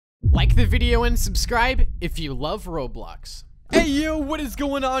Like the video and subscribe if you love Roblox. Hey yo, what is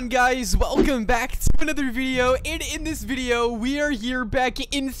going on, guys? Welcome back to another video, and in this video we are here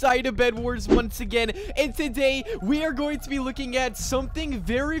back inside of Bedwars once again, and today we are going to be looking at something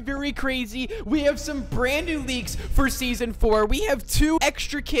very crazy. We have some brand new leaks for season 4. We have 2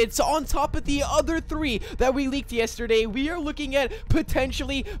 extra kits on top of the other 3 that we leaked yesterday. We are looking at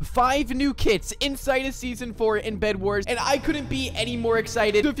potentially 5 new kits inside of season 4 in Bedwars, and I couldn't be any more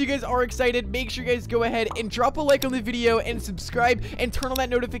excited. So if you guys are excited, make sure you guys go ahead and drop a like on the video and subscribe and turn on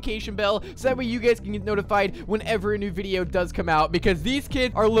that notification bell so that way you guys can get notified whenever a new video does come out, because these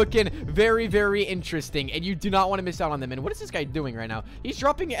kids are looking very interesting and you do not want to miss out on them. And what is this guy doing right now? He's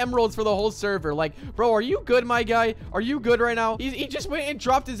dropping emeralds for the whole server. Like, bro, are you good, my guy? Are you good right now? He just went and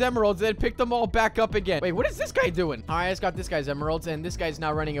dropped his emeralds and then picked them all back up again. Wait, what is this guy doing? All right, I just got this guy's emeralds and this guy's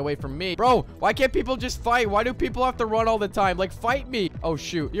now running away from me. Bro, why can't people just fight? Why do people have to run all the time? Like, fight me. Oh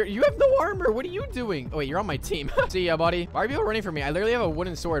shoot, you have no armor. What are you doing? Oh wait, you're on my team. See ya, buddy. Why are people running from me? I literally have a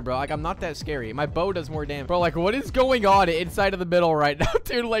wooden sword, bro. Like, I'm not that scary. My bow does more damage. Bro, like, what is going on inside of the middle right now,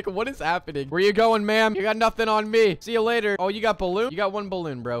 dude? Like, what is happening? Where you going, ma'am? You got nothing on me. See you later. Oh, you got balloon? You got 1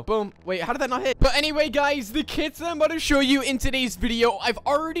 balloon, bro. Boom. Wait, how did that not hit? But anyway, guys, the kits that I'm about to show you in today's video, I've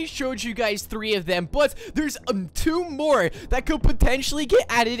already showed you guys 3 of them, but there's 2 more that could potentially get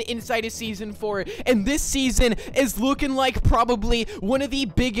added inside of season 4, and this season is looking like probably one of the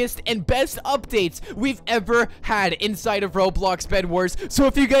biggest and best updates we've ever had inside of Roblox Bedwars. So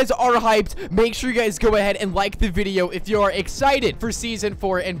if you guys are hyped, make sure you guys go ahead and like the video if you are excited for season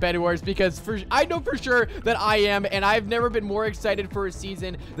 4 in Bedwars, because I know for sure that I am, and I've never been more excited for a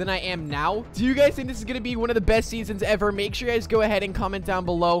season than I am now. Do you guys think this is going to be one of the best seasons ever? Make sure you guys go ahead and comment down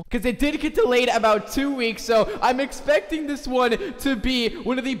below, because it did get delayed about 2 weeks, so I'm expecting this one to be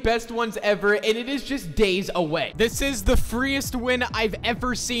one of the best ones ever, and it is just days away. This is the freest win I've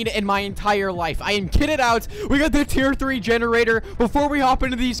ever seen in my entire life. I am kitted out. We got the tier 3 generator. Before we hop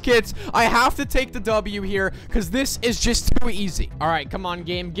into these kits, I have to take the W here because this is just too easy. All right, come on,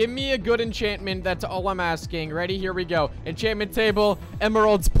 game. Give me a good enchantment. That's all I'm asking. Ready? Here we go. Enchantment table.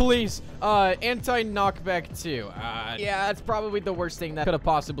 Emeralds, please. Anti-knockback too. Yeah, that's probably the worst thing that could have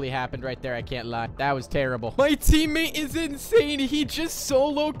possibly happened right there. I can't lie. That was terrible. My teammate is insane. He just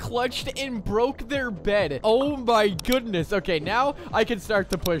solo clutched and broke their bed. Oh my goodness. Okay, now I can start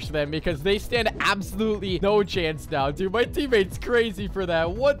to push them because they stand absolutely no chance now, dude. My teammate's crazy for that.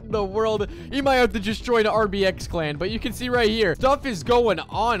 What in the world? He might have to just join an RBX clan, but you can see right here, stuff is going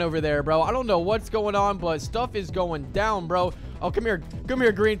on over there, bro. I don't know what's going on, but stuff is going down, bro. Oh, come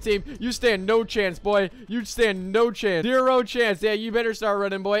here, green team. You stand no chance, boy. You stand no chance. 0 chance. Yeah, you better start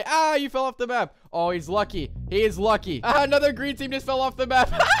running, boy. Ah, you fell off the map. Oh, he's lucky. He is lucky. Ah, another green team just fell off the map.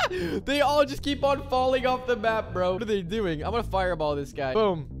 They all just keep on falling off the map, bro. What are they doing? I'm gonna fireball this guy.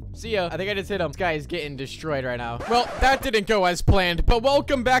 Boom. See ya. I think I just hit him. This guy is getting destroyed right now. Well, that didn't go as planned, but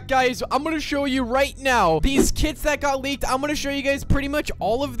welcome back, guys. I'm going to show you right now these kits that got leaked. I'm going to show you guys pretty much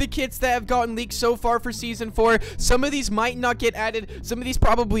all of the kits that have gotten leaked so far for season 4. Some of these might not get added. Some of these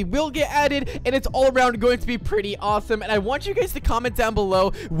probably will get added, and it's all around going to be pretty awesome. And I want you guys to comment down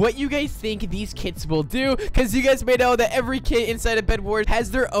below what you guys think these kits will do, because you guys may know that every kit inside of Bedwars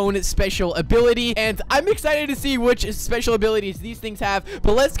has their own special ability, and I'm excited to see which special abilities these things have.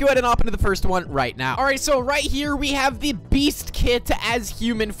 But let's go ahead and hop into the first one right now. All right, so right here we have the Beast Kit as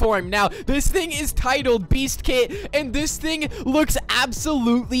human form. Now, this thing is titled Beast Kit, and this thing looks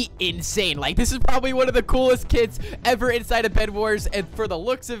absolutely insane. Like, this is probably one of the coolest kits ever inside of Bedwars, and for the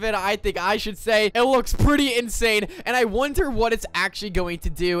looks of it, I think I should say it looks pretty insane, and I wonder what it's actually going to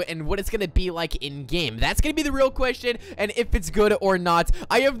do and what it's going to be like in game. That's going to be the real question, and if it's good or not,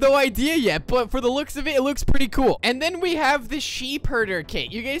 I have no idea yet, but for the looks of it, it looks pretty cool. And then we have the Sheep Herder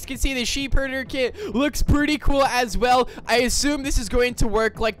Kit. You guys can see the Sheep Herder Kit looks pretty cool as well. I assume this is going to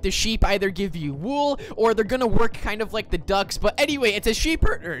work like the sheep either give you wool or they're gonna work kind of like the ducks, but anyway, it's a sheep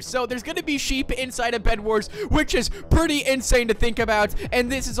herder, so there's gonna be sheep inside of Bedwars, which is pretty insane to think about.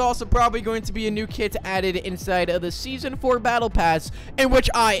 And this is also probably going to be a new kit added inside of the season 4 battle pass, in which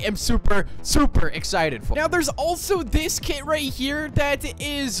I am super excited for. Now, there's also this kit right here that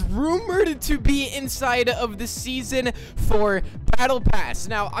is rumored to be inside of the season 4 battle pass.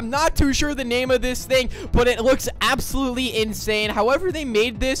 Now, I'm not too sure the name of this thing, but it looks absolutely insane. However they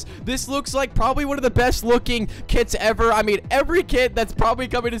made this looks like probably one of the best looking kits ever. I mean, every kit that's probably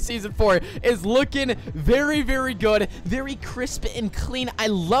coming to season 4 is looking very good, very crisp and clean. I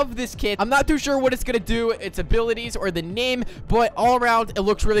love this kit. I'm not too sure what it's gonna do, its abilities or the name, but all around it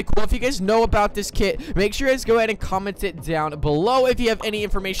looks really cool. If you guys know about this kit, make sure you guys go ahead and comment it down below if you have any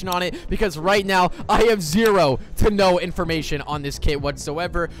information on it, because right now I have 0 to no information on this kit whatsoever.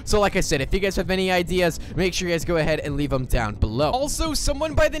 whatever. So like I said, if you guys have any ideas, make sure you guys go ahead and leave them down below. Also,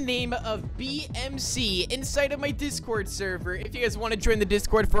 someone by the name of BMC inside of my Discord server, if you guys want to join the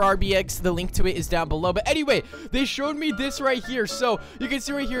Discord for RBX, the link to it is down below. But anyway, they showed me this right here. So you can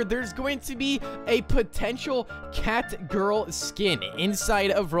see right here, there's going to be a potential cat girl skin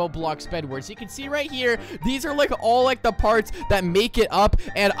inside of Roblox Bedwars. You can see right here, these are like all like the parts that make it up,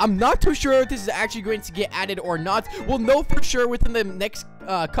 and I'm not too sure if this is actually going to get added or not. We'll know for sure within the next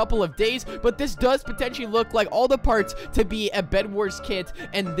couple of days, but this does potentially look like all the parts to be a Bedwars kit,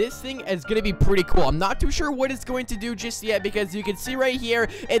 and this thing is going to be pretty cool. I'm not too sure what it's going to do just yet, because you can see right here,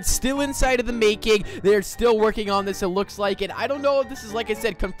 it's still inside of the making. They're still working on this, it looks like, and I don't know if this is, like I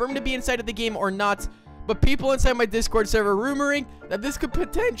said, confirmed to be inside of the game or not. But people inside my Discord server rumoring that this could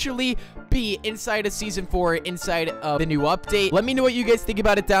potentially be inside of Season 4, inside of the new update. Let me know what you guys think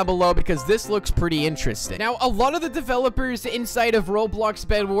about it down below, because this looks pretty interesting. Now, a lot of the developers inside of Roblox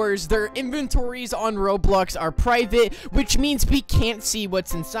Bedwars, their inventories on Roblox are private, which means we can't see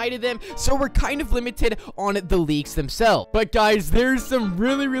what's inside of them, so we're kind of limited on the leaks themselves. But guys, there's some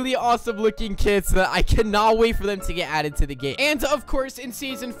really awesome looking kits that I cannot wait for them to get added to the game. And of course, in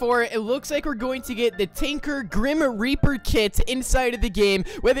Season 4, it looks like we're going to get the Tanqr Grim Reaper kit inside of the game,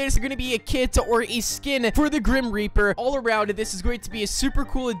 whether it's going to be a kit or a skin for the Grim Reaper. All around, this is going to be a super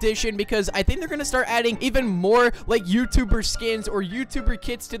cool addition, because I think they're going to start adding even more like YouTuber skins or YouTuber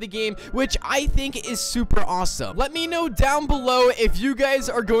kits to the game, which I think is super awesome. Let me know down below if you guys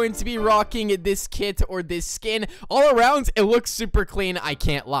are going to be rocking this kit or this skin. All around, it looks super clean, I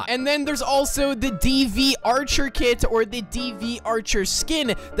can't lie. And then there's also the DV Archer kit or the DV Archer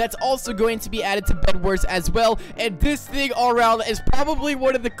skin that's also going to be added to Bedwars as well, and this thing all around is probably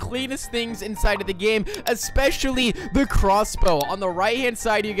one of the cleanest things inside of the game, especially the crossbow. On the right hand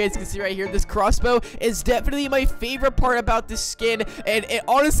side, you guys can see right here, this crossbow is definitely my favorite part about this skin, and it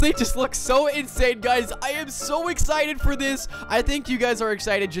honestly just looks so insane, guys. I am so excited for this. I think you guys are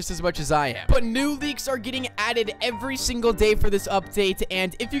excited just as much as I am. But new leaks are getting added every single day for this update,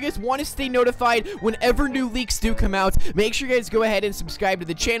 and if you guys want to stay notified whenever new leaks do come out, make sure you guys go ahead and subscribe to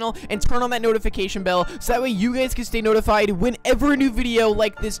the channel and turn on that notification bell, so that way you guys can stay notified whenever a new video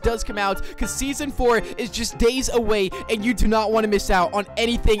like this does come out, because Season 4 is just days away, and you do not want to miss out on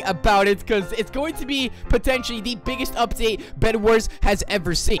anything about it, because it's going to be potentially the biggest update Bedwars has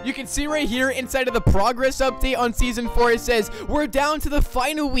ever seen. You can see right here inside of the progress update on Season 4, it says, we're down to the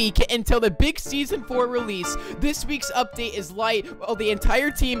final week until the big Season 4 release. This week's update is light, while the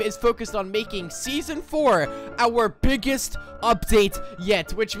entire team is focused on making Season 4 our biggest update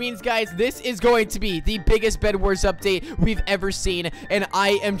yet, which means, guys, this is going to be the biggest Bedwars update we've ever seen, and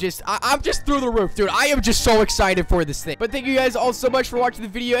I'm just through the roof, dude. I am just so excited for this thing. But thank you guys all so much for watching the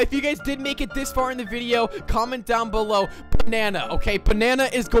video. If you guys did make it this far in the video, comment down below banana. Okay, banana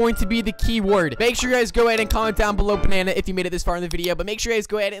is going to be the key word. Make sure you guys go ahead and comment down below banana if you made it this far in the video, but make sure you guys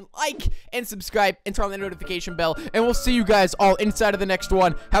go ahead and like and subscribe and turn on the notification bell, and we'll see you guys all inside of the next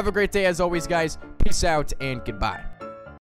one. Have a great day as always, guys. Peace out and goodbye.